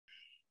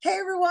Hey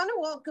everyone,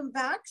 and welcome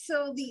back.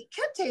 So the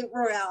Kente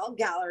Royale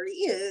Gallery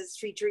is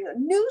featuring a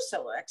new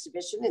solo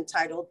exhibition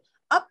entitled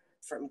Up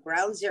from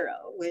Ground Zero,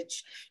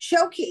 which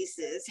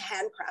showcases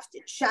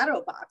handcrafted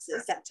shadow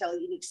boxes that tell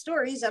unique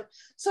stories of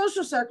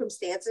social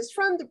circumstances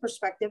from the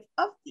perspective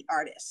of the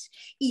artist.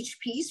 Each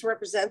piece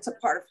represents a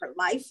part of her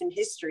life and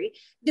history,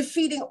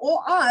 defeating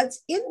all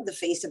odds in the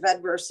face of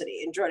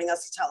adversity. And joining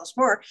us to tell us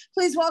more,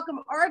 please welcome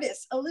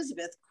artists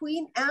Elizabeth,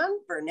 Queen,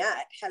 and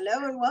Burnett.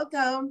 Hello and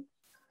welcome.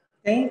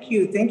 Thank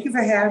you. Thank you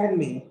for having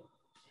me.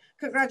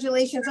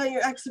 Congratulations on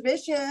your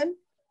exhibition.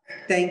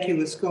 Thank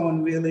you. It's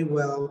going really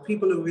well.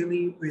 People are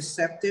really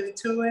receptive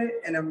to it,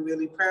 and I'm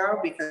really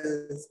proud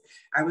because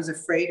I was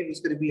afraid it was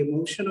going to be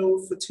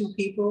emotional for too many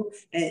people,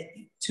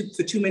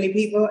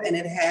 and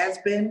it has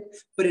been,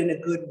 but in a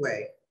good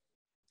way.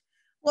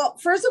 Well,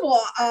 first of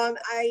all,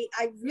 I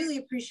really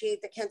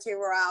appreciate the Kente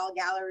Royale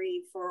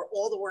Gallery for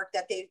all the work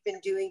that they've been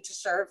doing to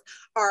serve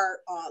our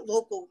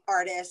local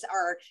artists,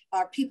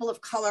 our people of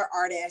color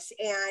artists,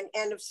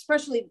 and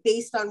especially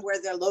based on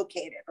where they're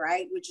located,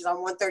 right? Which is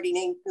on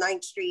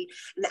 139th Street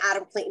and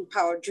Adam Clayton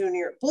Powell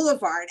Jr.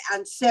 Boulevard.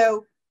 And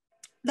so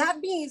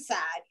that being said,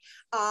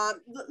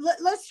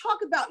 let's talk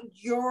about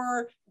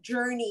your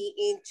journey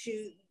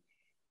into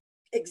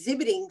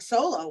exhibiting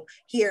solo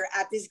here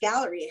at this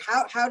gallery.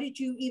 How did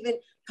you even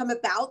come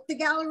about the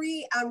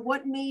gallery, and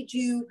what made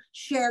you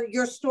share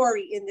your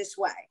story in this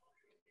way?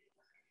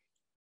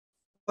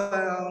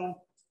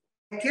 Well,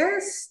 I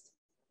guess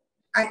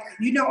I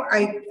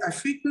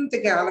frequent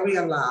the gallery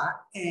a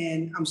lot,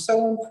 and I'm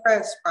so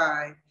impressed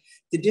by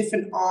the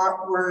different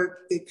artwork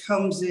that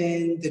comes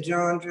in, the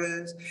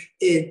genres.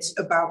 It's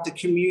about the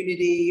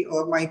community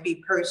or it might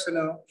be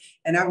personal.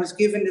 And I was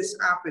given this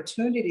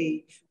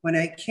opportunity when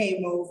I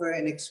came over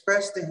and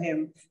expressed to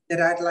him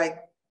that I'd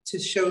like to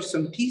show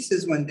some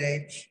pieces one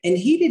day. And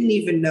he didn't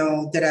even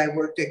know that I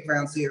worked at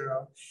Ground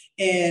Zero.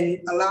 And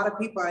a lot of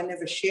people I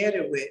never shared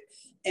it with.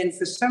 And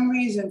for some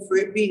reason, for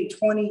it being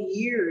 20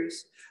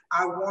 years,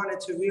 I wanted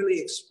to really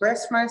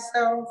express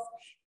myself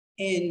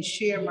and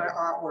share my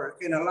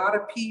artwork. And a lot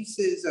of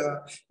pieces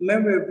are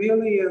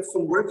memorabilia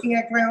from working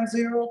at Ground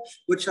Zero,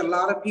 which a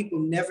lot of people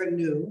never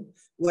knew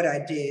what I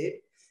did,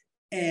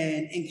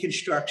 and in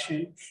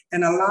construction.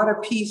 And a lot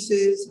of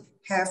pieces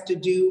have to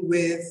do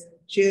with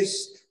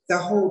just the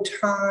whole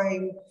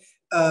time,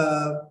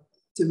 the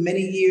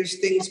many years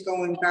things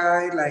going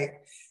by,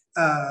 like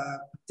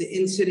the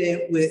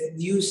incident with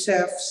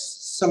Yusef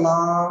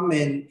Salam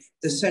and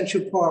the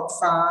Central Park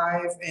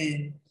Five.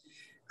 And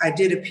I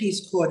did a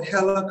piece called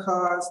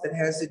Holocaust that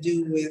has to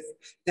do with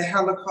the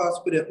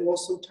Holocaust, but it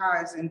also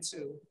ties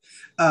into,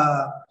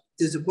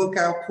 there's a book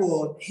out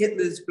called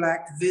Hitler's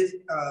Black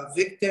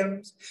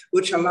Victims,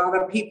 which a lot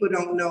of people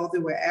don't know.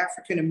 There were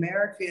African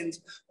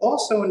Americans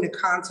also in the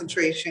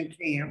concentration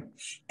camp,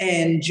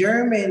 and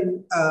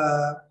German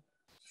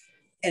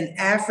and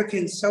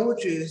African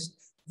soldiers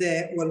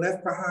that were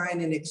left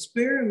behind and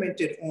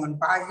experimented on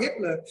by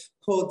Hitler,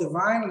 called the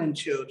Violent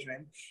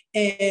Children.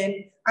 And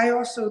I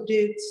also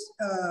did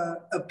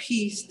a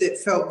piece that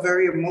felt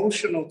very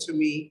emotional to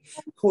me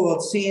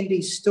called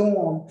Sandy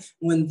Storm,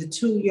 when the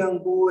two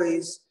young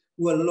boys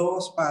were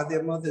lost by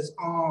their mother's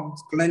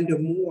arms. Glenda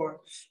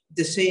Moore,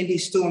 the Sandy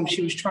Storm,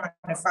 she was trying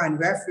to find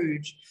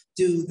refuge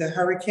through the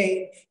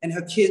hurricane, and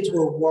her kids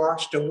were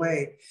washed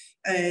away.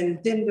 And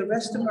then the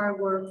rest of my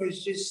work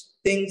is just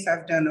things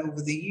I've done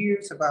over the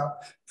years about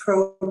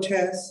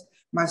protests.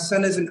 My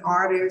son is an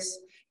artist,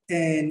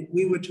 and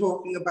we were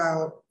talking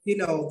about,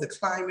 the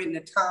climate and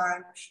the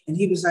time. And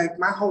he was like,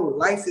 my whole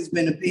life has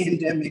been a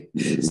pandemic.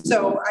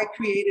 So I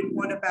created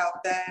one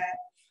about that.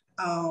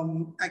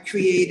 I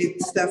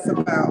created stuff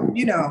about,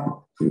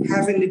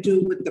 having to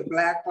do with the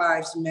Black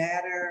Lives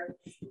Matter,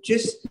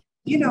 just,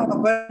 a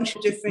bunch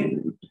of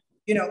different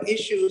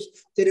issues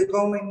that are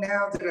going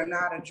now that are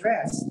not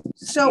addressed.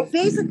 So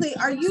basically,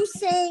 are you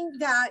saying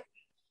that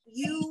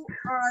you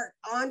are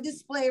on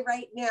display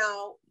right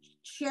now,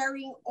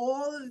 sharing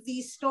all of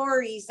these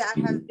stories that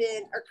have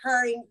been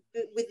occurring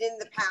within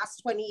the past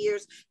 20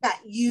 years that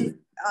you've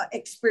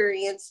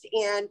experienced,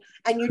 and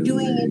you're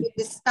doing it in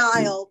the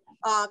style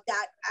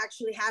that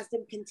actually has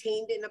them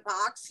contained in a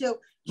box? So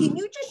can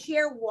you just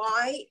share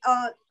why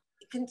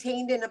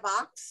contained in a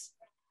box?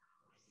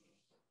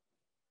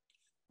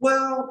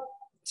 Well,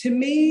 to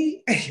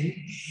me,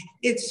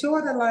 it's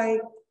sort of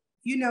like,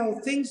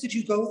 things that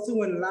you go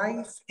through in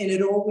life, and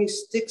it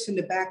always sticks in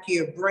the back of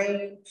your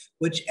brain,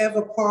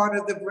 whichever part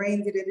of the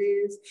brain that it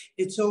is.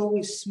 It's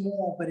always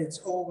small, but it's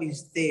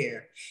always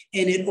there.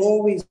 And it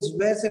always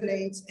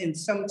resonates, and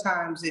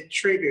sometimes it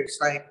triggers.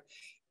 Like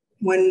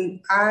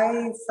when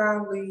I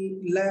finally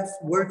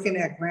left working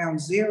at Ground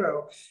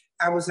Zero,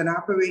 I was an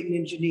operating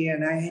engineer,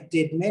 and I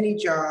did many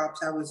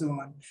jobs. I was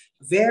on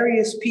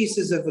various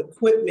pieces of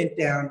equipment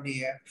down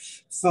there.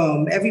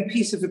 From every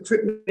piece of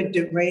equipment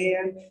that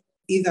ran,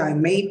 either I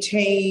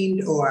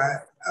maintained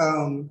or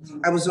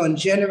I was on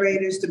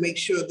generators to make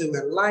sure there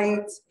were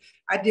lights.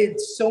 I did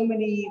so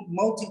many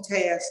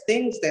multitask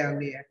things down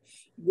there,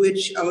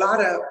 which a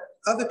lot of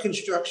other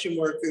construction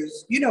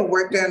workers, you know, we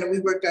worked down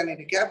there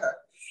together.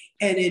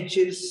 And it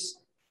just,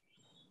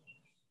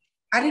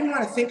 I didn't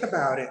want to think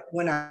about it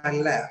when I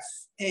left.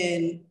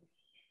 And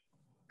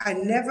I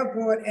never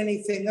brought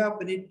anything up,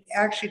 and it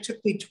actually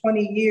took me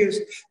 20 years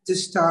to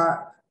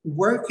start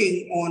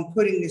working on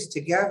putting this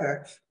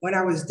together. When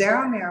I was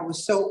down there, I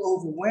was so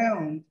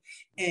overwhelmed,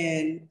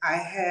 and I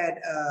had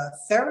a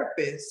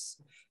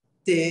therapist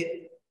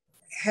that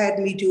had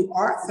me do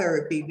art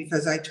therapy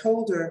because I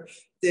told her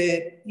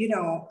that, you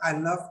know, I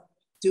love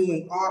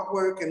doing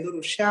artwork and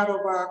little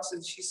shadow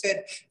boxes. She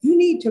said, you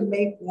need to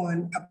make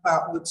one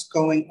about what's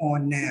going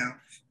on now,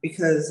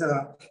 because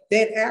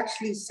they'd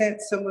actually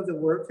sent some of the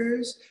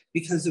workers,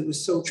 because it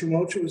was so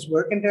tumultuous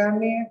working down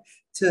there,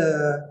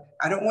 to,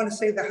 I don't want to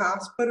say the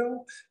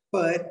hospital,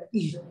 but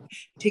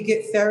to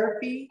get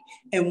therapy.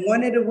 And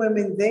one of the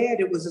women there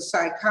that was a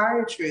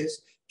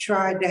psychiatrist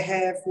tried to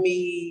have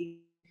me,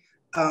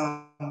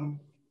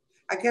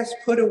 I guess,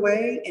 put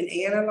away and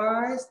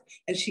analyzed.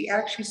 And she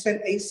actually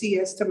sent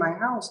ACS to my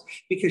house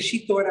because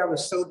she thought I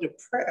was so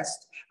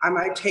depressed, I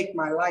might take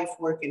my life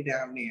working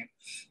down there.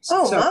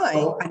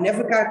 So I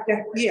never got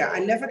I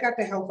never got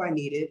the help I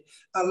needed.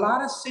 A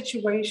lot of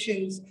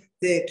situations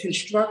that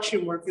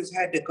construction workers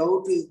had to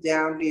go through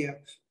down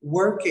there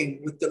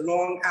working with the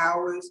long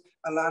hours.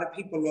 A lot of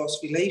people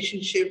lost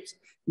relationships,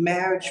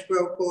 marriage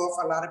broke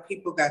off, a lot of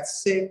people got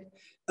sick.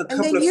 And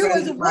then you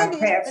as a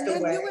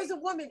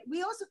woman,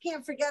 we also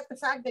can't forget the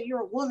fact that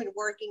you're a woman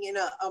working in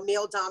a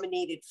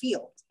male-dominated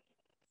field.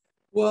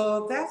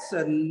 Well, that's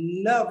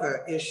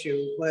another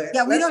issue, but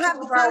yeah, we don't have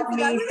the time for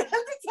that.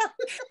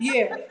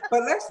 Yeah,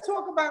 but let's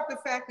talk about the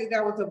fact that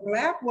I was a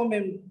Black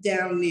woman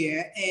down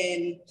there,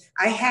 and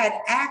I had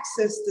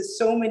access to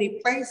so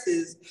many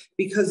places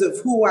because of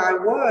who I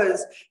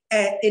was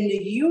in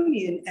the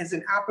union as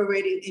an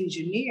operating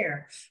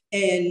engineer.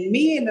 And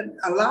me and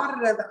a lot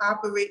of the other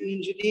operating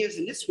engineers,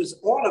 and this was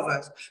all of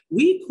us,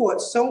 we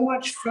caught so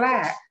much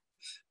flack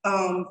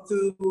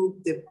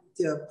through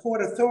the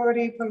Port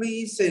Authority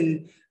police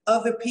and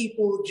other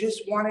people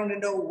just wanting to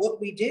know what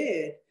we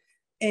did.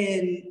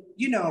 And,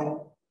 you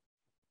know,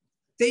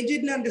 they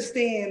didn't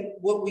understand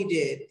what we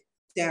did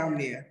down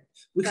there.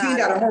 We cleaned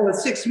out a hole in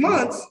 6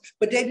 months,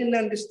 but they didn't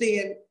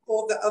understand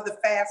all the other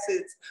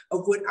facets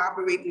of what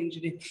operating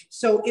engineer.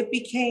 So it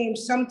became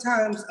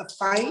sometimes a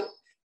fight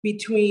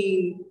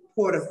between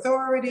Port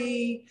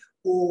Authority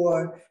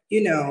or,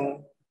 you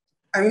know,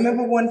 I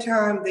remember one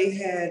time they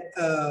had,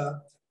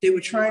 they were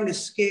trying to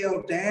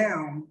scale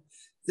down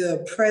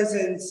the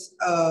presence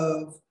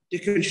of the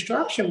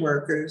construction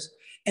workers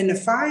and the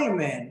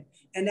firemen,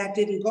 and that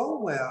didn't go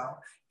well.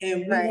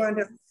 And we wound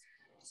up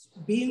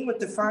being with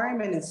the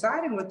firemen and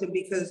siding with them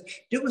because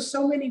there were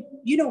so many,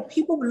 you know,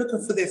 people were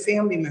looking for their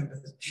family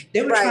members.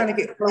 They were trying to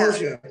get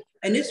closure.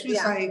 And this was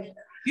like,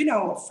 you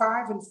know,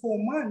 5 and 4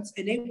 months,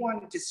 and they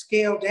wanted to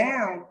scale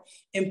down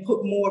and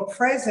put more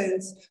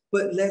presence,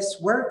 but less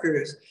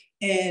workers.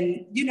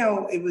 And, you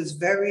know, it was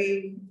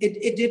very,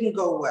 it didn't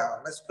go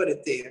well. Let's put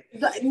it there.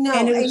 No,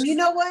 and you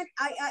know what?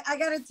 I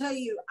got to tell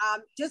you,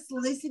 just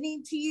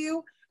listening to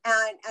you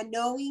and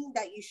knowing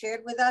that you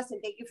shared with us,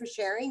 and thank you for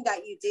sharing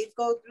that you did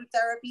go through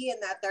therapy,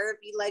 and that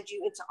therapy led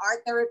you into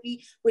art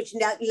therapy, which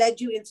led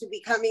you into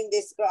becoming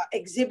this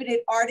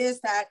exhibited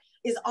artist that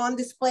is on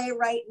display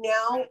right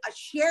now,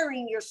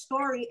 sharing your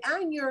story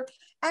and your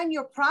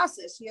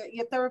process,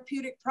 your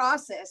therapeutic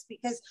process,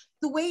 because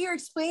the way you're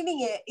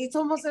explaining it, it's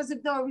almost as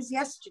if though it was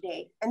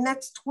yesterday, and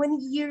that's 20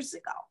 years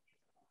ago.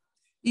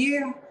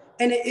 Yeah,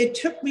 and it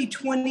took me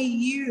 20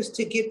 years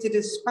to get to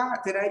this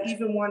spot that I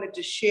even wanted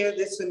to share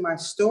this in my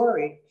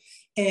story.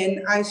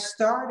 And I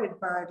started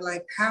by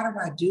like, how do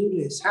I do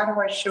this? How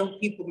do I show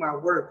people my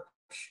work?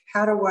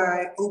 How do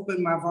I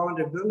open my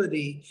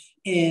vulnerability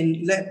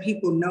and let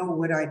people know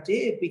what I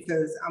did?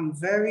 Because I'm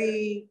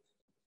very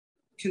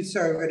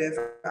conservative.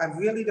 I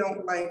really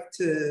don't like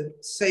to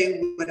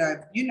say what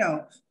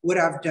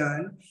I've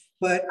done,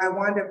 but I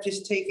wound up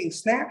just taking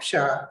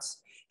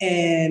snapshots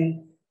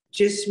and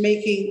just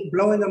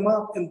blowing them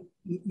up and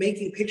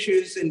making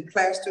pictures and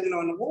plastering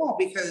on the wall,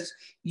 because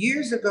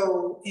years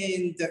ago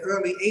in the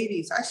early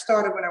 80s, I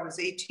started when I was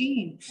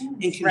 18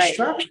 in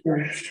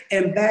construction.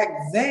 And back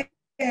then,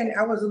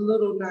 I was a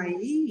little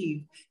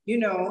naive, you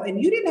know,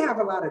 and you didn't have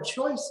a lot of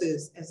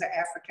choices as an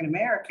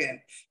African-American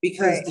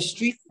because the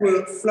streets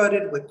were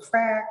flooded with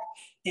crack,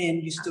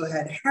 and you still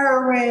had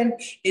heroin,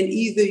 and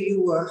either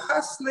you were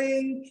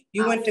hustling,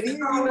 you went to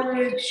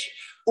college,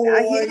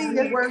 or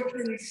you worked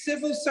in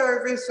civil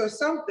service or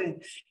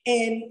something,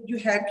 and you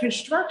had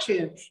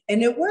construction.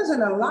 And there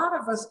wasn't a lot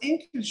of us in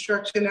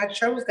construction that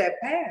chose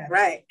that path.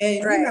 And,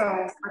 you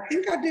know, I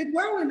think I did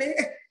well in it.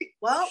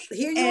 Well,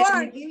 here you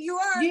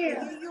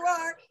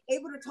are,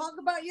 able to talk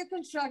about your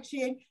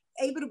construction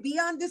able to be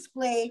on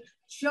display,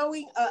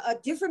 showing a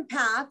different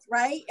path,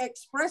 right?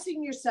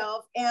 Expressing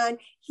yourself and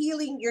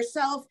healing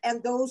yourself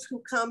and those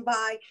who come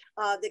by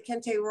the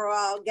Kente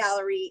Royal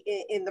Gallery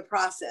in the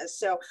process.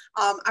 So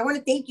I want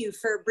to thank you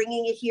for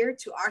bringing it here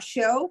to our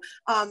show.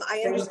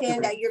 I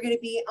understand that you're going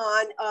to be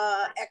on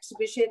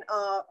exhibition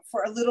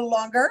for a little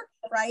longer,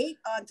 right?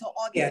 Until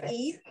August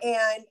 8th.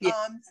 And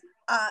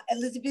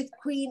Elizabeth,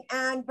 Queen,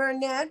 and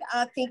Burnett,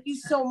 thank you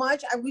so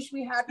much. I wish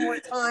we had more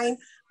time,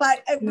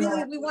 but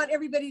really, we want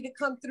everybody to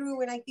come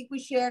through, and I think we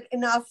shared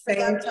enough for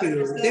them to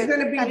understand. They're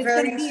going to be it's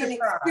very going to be an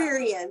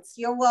experience.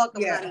 You're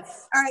welcome, honey.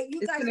 All right,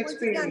 you guys,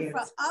 once again,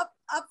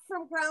 Up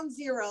from Ground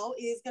Zero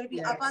is going to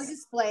be up on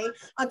display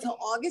until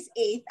August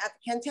 8th at the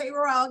Kente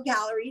Royal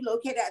Gallery,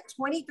 located at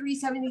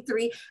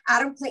 2373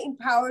 Adam Clayton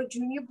Power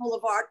Jr.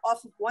 Boulevard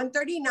off of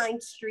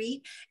 139th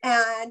Street.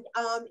 And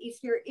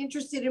if you're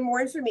interested in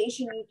more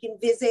information, you can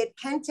visit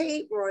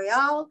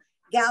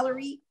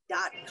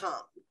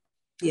kenteroyalgallery.com.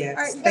 Yes.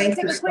 All right, we're going to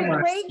take a quick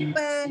break.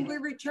 When we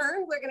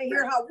return, we're going to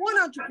hear how one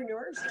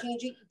entrepreneur is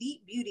changing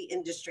the beauty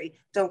industry.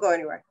 Don't go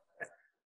anywhere.